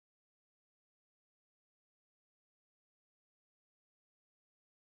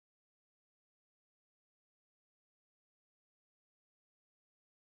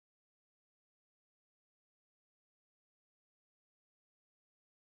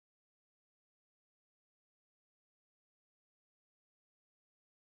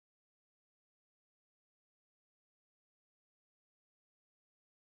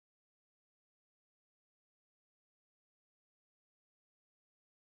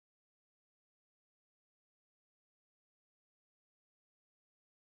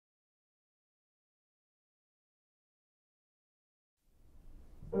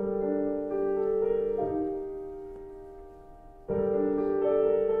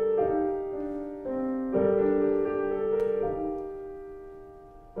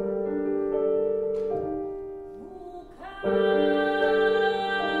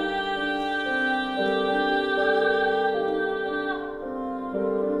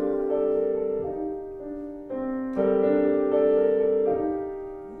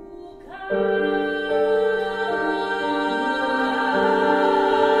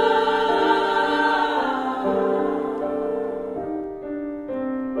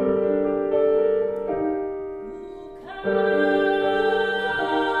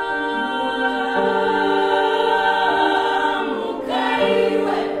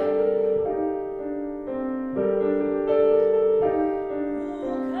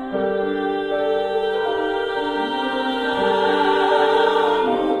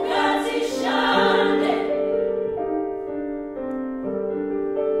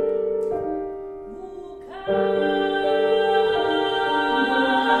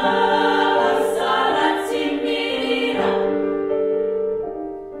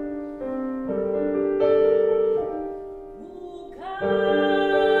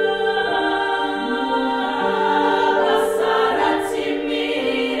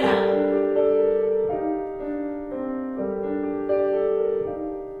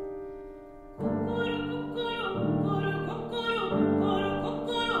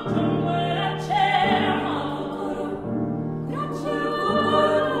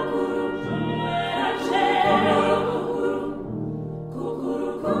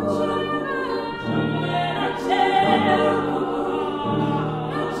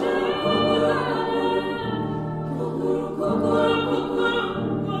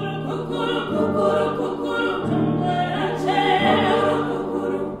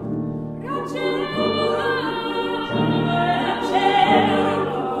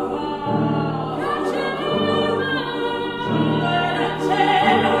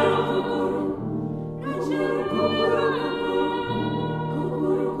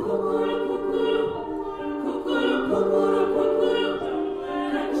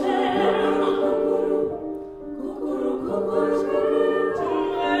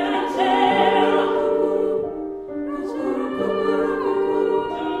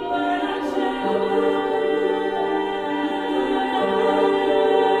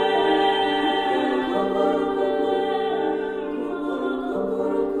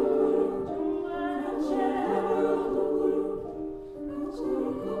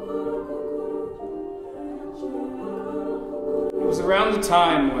around the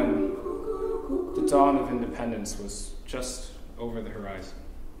time when the dawn of independence was just over the horizon.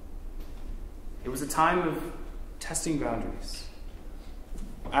 It was a time of testing boundaries.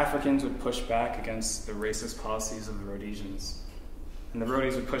 Africans would push back against the racist policies of the Rhodesians, and the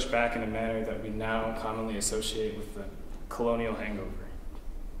Rhodesians would push back in a manner that we now commonly associate with the colonial hangover.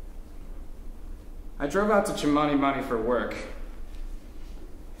 I drove out to Chimanimani for work.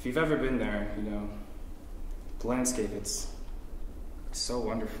 If you've ever been there, you know, the landscape, it's so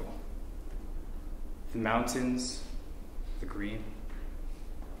wonderful. The mountains, the green,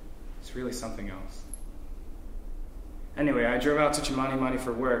 it's really something else. Anyway, I drove out to Chimanimani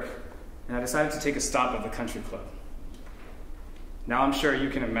for work, and I decided to take a stop at the country club. Now I'm sure you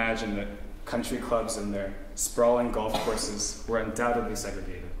can imagine that country clubs and their sprawling golf courses were undoubtedly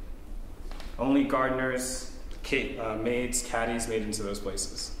segregated. Only gardeners, maids, caddies made into those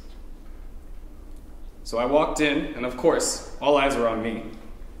places. So I walked in, and of course, all eyes were on me.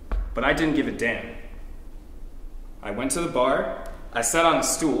 But I didn't give a damn. I went to the bar, I sat on a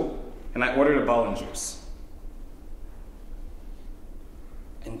stool, and I ordered a Bollinger's.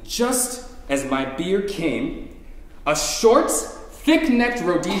 And just as my beer came, a short, thick-necked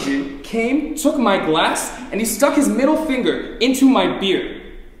Rhodesian came, took my glass, and he stuck his middle finger into my beer.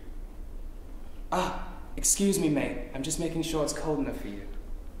 Ah, excuse me, mate. I'm just making sure it's cold enough for you.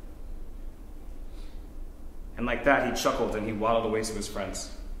 And like that, he chuckled and he waddled away to his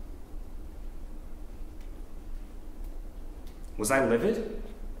friends. Was I livid?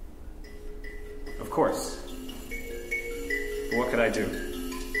 Of course. But what could I do?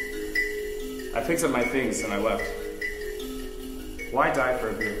 I picked up my things and I left. Why die for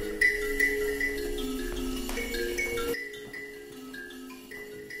a beer?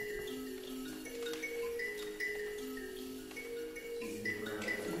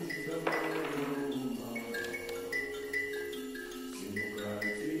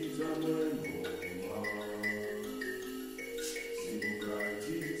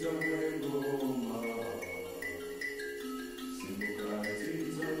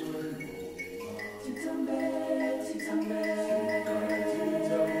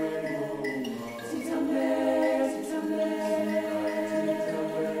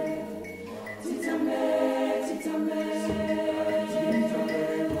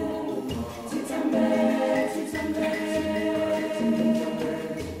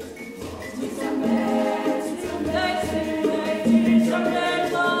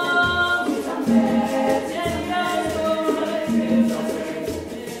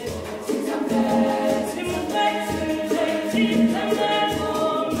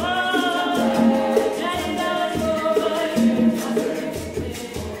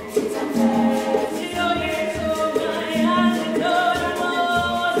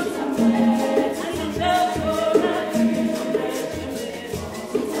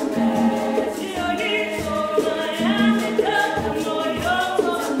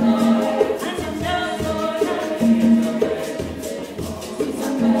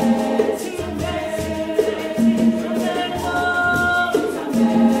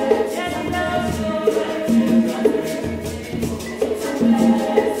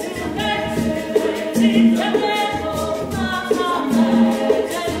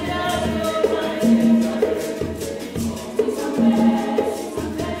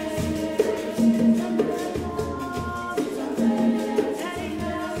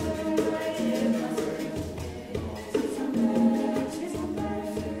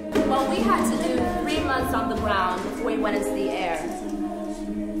 we had to do 3 months on the ground before we went into the air.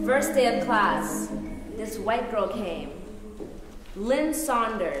 First day of class, this white girl came. Lynn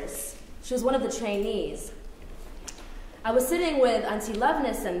Saunders. She was one of the trainees. I was sitting with Auntie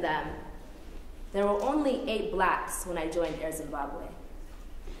Loveness and them. There were only 8 blacks when I joined Air Zimbabwe.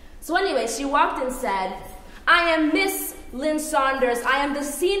 So anyway, she walked and said, "I am Miss Lynn Saunders. I am the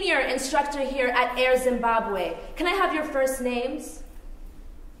senior instructor here at Air Zimbabwe. Can I have your first names?"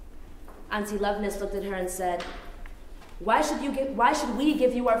 Auntie Loveness looked at her and said, why should we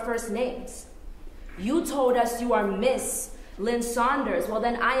give you our first names? You told us you are Miss Lynn Saunders. Well,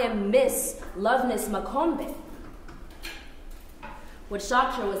 then I am Miss Loveness Makombe. What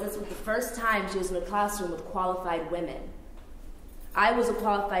shocked her was this was the first time she was in a classroom with qualified women. I was a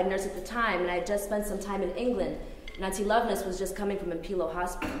qualified nurse at the time, and I had just spent some time in England, and Auntie Loveness was just coming from Impilo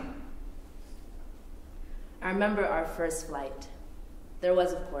Hospital. I remember our first flight. There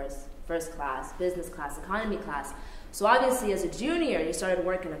was, of course, first class, business class, economy class. So obviously, as a junior, you started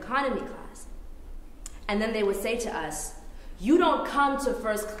work in economy class. And then they would say to us, "You don't come to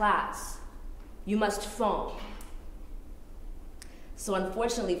first class. You must phone." So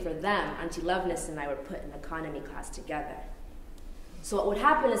unfortunately for them, Auntie Loveness and I were put in economy class together. So what would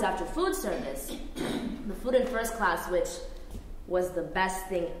happen is after food service, the food in first class, which was the best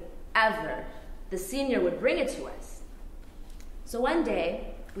thing ever, the senior would bring it to us. So one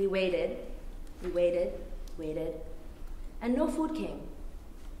day, we waited, and no food came.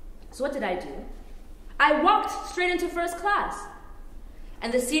 So what did I do? I walked straight into first class.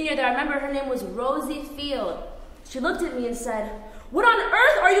 And the senior there, I remember her name was Rosie Field. She looked at me and said, "What on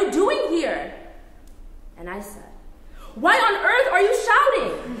earth are you doing here?" And I said, "Why on earth are you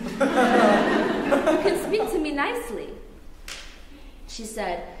shouting? You can speak to me nicely." She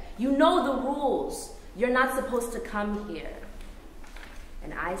said, "You know the rules. You're not supposed to come here."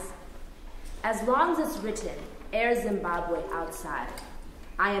 And I said, "As long as it's written, Air Zimbabwe outside,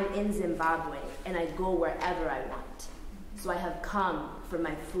 I am in Zimbabwe and I go wherever I want. So I have come for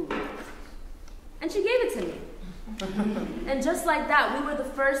my food." And she gave it to me. And just like that, we were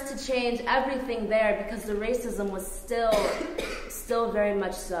the first to change everything there because the racism was still very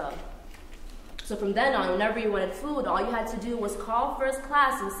much so. So from then on, whenever you wanted food, all you had to do was call first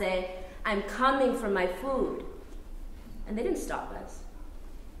class and say, "I'm coming for my food." And they didn't stop us.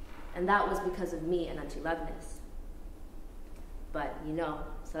 And that was because of me and Auntie Loveness. But, you know,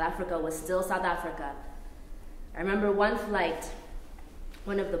 South Africa was still South Africa. I remember one flight,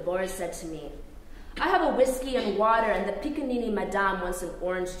 one of the boys said to me, "I have a whiskey and water and the Picanini Madame wants an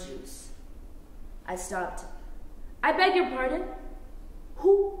orange juice." I stopped. "I beg your pardon?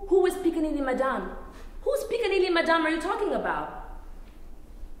 Who is Picanini Madame? Whose Picanini Madame are you talking about?"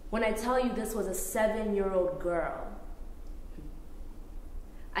 When I tell you this was a 7-year-old girl.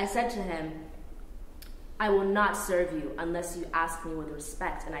 I said to him, "I will not serve you unless you ask me with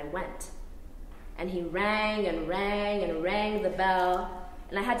respect," and I went. And he rang and rang and rang the bell,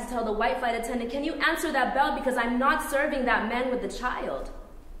 and I had to tell the white flight attendant, "Can you answer that bell because I'm not serving that man with the child."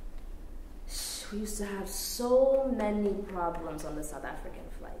 We used to have so many problems on the South African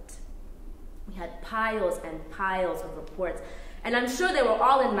flight. We had piles and piles of reports, and I'm sure they were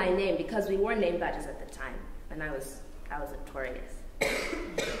all in my name because we wore name badges at the time, and I was notorious.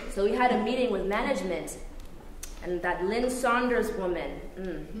 So we had a meeting with management, and that Lynn Saunders woman,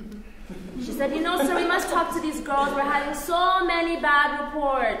 she said, "You know, sir, we must talk to these girls. We're having so many bad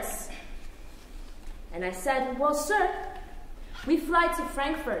reports." And I said, "Well, sir, we fly to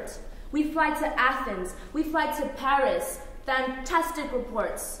Frankfurt. We fly to Athens. We fly to Paris. Fantastic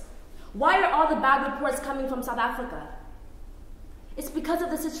reports. Why are all the bad reports coming from South Africa?" It's because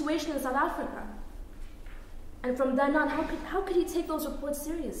of the situation in South Africa. And from then on, how could he take those reports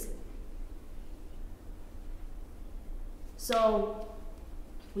seriously? So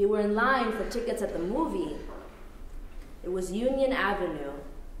we were in line for tickets at the movie. It was Union Avenue,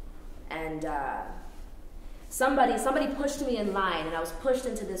 and somebody pushed me in line, and I was pushed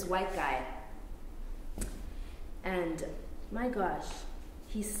into this white guy. And my gosh,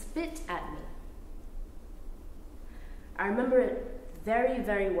 he spit at me. I remember it very,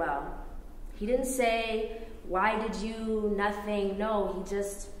 very well. He didn't say, "Why did you?" Nothing. No,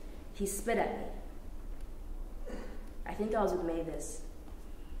 he spit at me. I think I was with Mavis.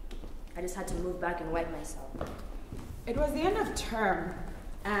 I just had to move back and wipe myself. It was the end of term,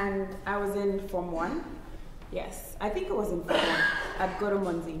 and I was in Form 1. Yes, I think it was in Form 1 at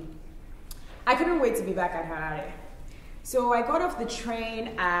Goromonzi. I couldn't wait to be back at Harare. So I got off the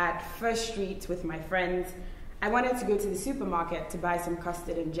train at First Street with my friends. I wanted to go to the supermarket to buy some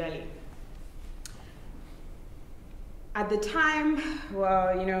custard and jelly. At the time,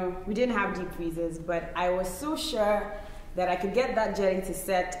 well, we didn't have deep freezers, but I was so sure that I could get that jelly to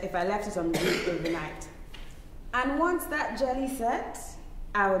set if I left it on the roof overnight. And once that jelly set,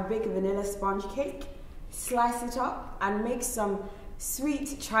 I would bake a vanilla sponge cake, slice it up, and make some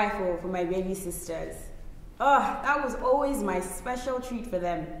sweet trifle for my baby sisters. Oh, that was always my special treat for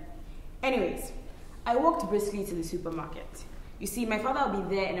them. Anyways, I walked briskly to the supermarket. You see, my father would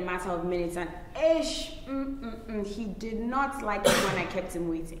be there in a matter of minutes, and he did not like it when I kept him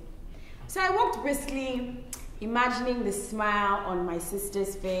waiting. So I walked briskly, imagining the smile on my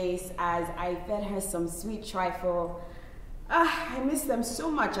sister's face as I fed her some sweet trifle. I missed them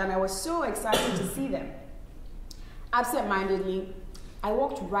so much, and I was so excited to see them. Absent-mindedly, I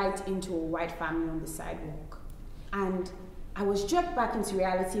walked right into a white family on the sidewalk, and I was jerked back into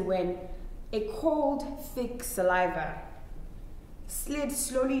reality when a cold, thick saliva slid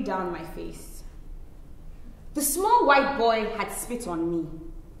slowly down my face. The small white boy had spit on me.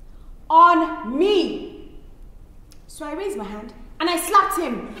 On me! So I raised my hand and I slapped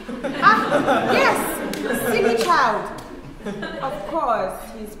him. Yes, silly child. Of course,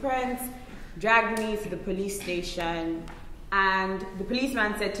 his parents dragged me to the police station, and the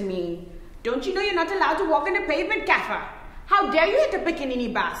policeman said to me, "Don't you know you're not allowed to walk on the pavement, Kaffa? How dare you hit a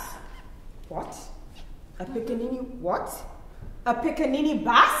Pickaninny bass?" What? A Pickaninny what? A Pickaninny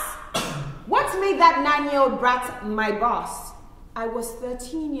bass? What made that 9-year-old brat my boss? I was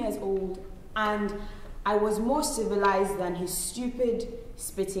 13 years old, and I was more civilized than his stupid,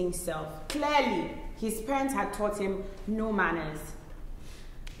 spitting self. Clearly, his parents had taught him no manners.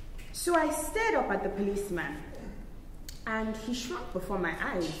 So I stared up at the policeman, and he shrunk before my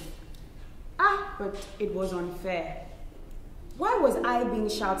eyes. But it was unfair. Why was I being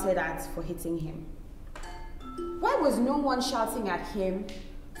shouted at for hitting him? Why was no one shouting at him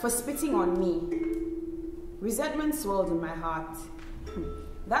for spitting on me? Resentment swelled in my heart.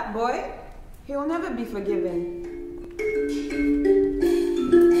 That boy, he will never be forgiven.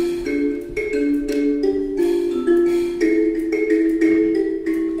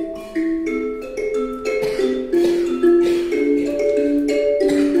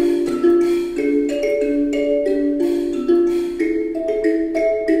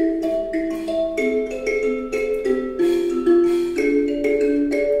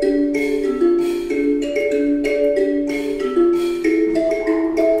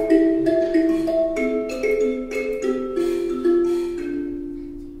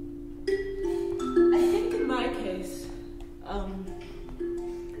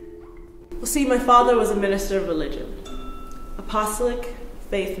 See, my father was a minister of religion, apostolic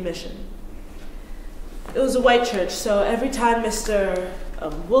faith mission. It was a white church, so every time Mr.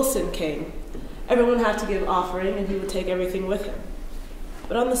 Wilson came, everyone had to give offering and he would take everything with him.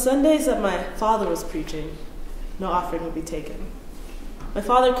 But on the Sundays that my father was preaching, no offering would be taken. My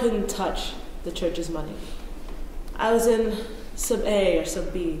father couldn't touch the church's money. I was in sub A or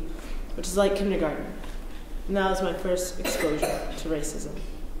sub B, which is like kindergarten, and that was my first exposure to racism.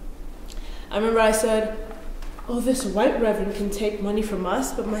 I remember I said, "Oh, this white reverend can take money from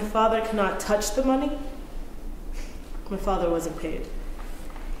us, but my father cannot touch the money." My father wasn't paid.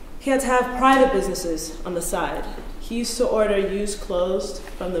 He had to have private businesses on the side. He used to order used clothes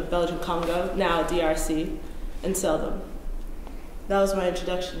from the Belgian Congo, now DRC, and sell them. That was my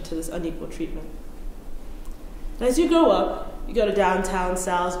introduction to this unequal treatment. And as you grow up, you go to downtown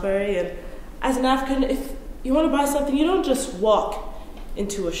Salisbury, and as an African, if you want to buy something, you don't just walk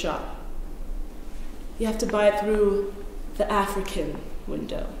into a shop. You have to buy it through the African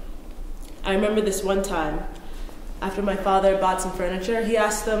window. I remember this one time, after my father bought some furniture, he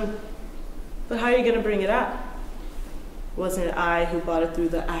asked them, "But how are you going to bring it out?" Wasn't it I who bought it through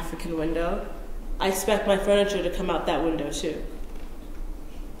the African window? I expect my furniture to come out that window too.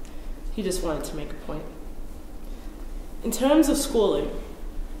 He just wanted to make a point. In terms of schooling,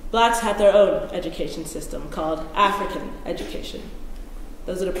 blacks had their own education system called African education.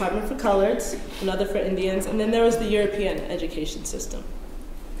 There was a department for coloreds, another for Indians, and then there was the European education system.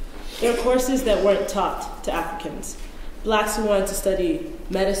 There were courses that weren't taught to Africans. Blacks who wanted to study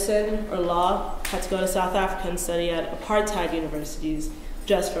medicine or law had to go to South Africa and study at apartheid universities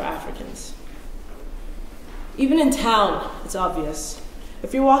just for Africans. Even in town, it's obvious.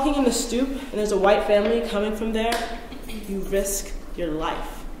 If you're walking in the stoop and there's a white family coming from there, you risk your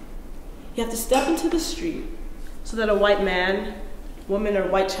life. You have to step into the street so that a white man, woman, or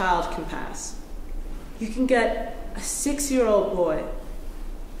white child can pass. You can get a 6-year-old boy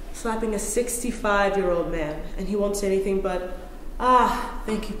slapping a 65-year-old man, and he won't say anything but, "Ah,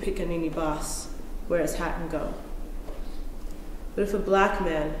 thank you, Pickaninny boss," wear his hat and go. But if a black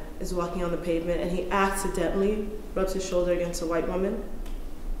man is walking on the pavement and he accidentally rubs his shoulder against a white woman,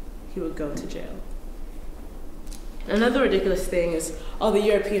 he would go to jail. Another ridiculous thing is all the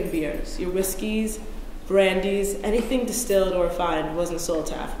European beers, your whiskeys, brandies, anything distilled or refined wasn't sold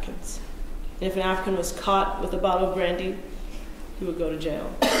to Africans. And if an African was caught with a bottle of brandy, he would go to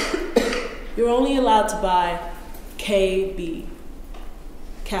jail. You were only allowed to buy KB,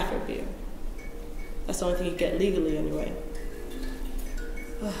 Kaffir beer. That's the only thing you get legally anyway.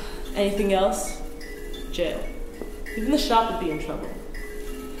 Anything else? Jail. Even the shop would be in trouble.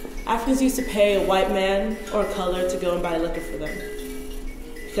 Africans used to pay a white man or a colored to go and buy liquor for them,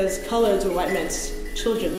 because coloreds were white men's children.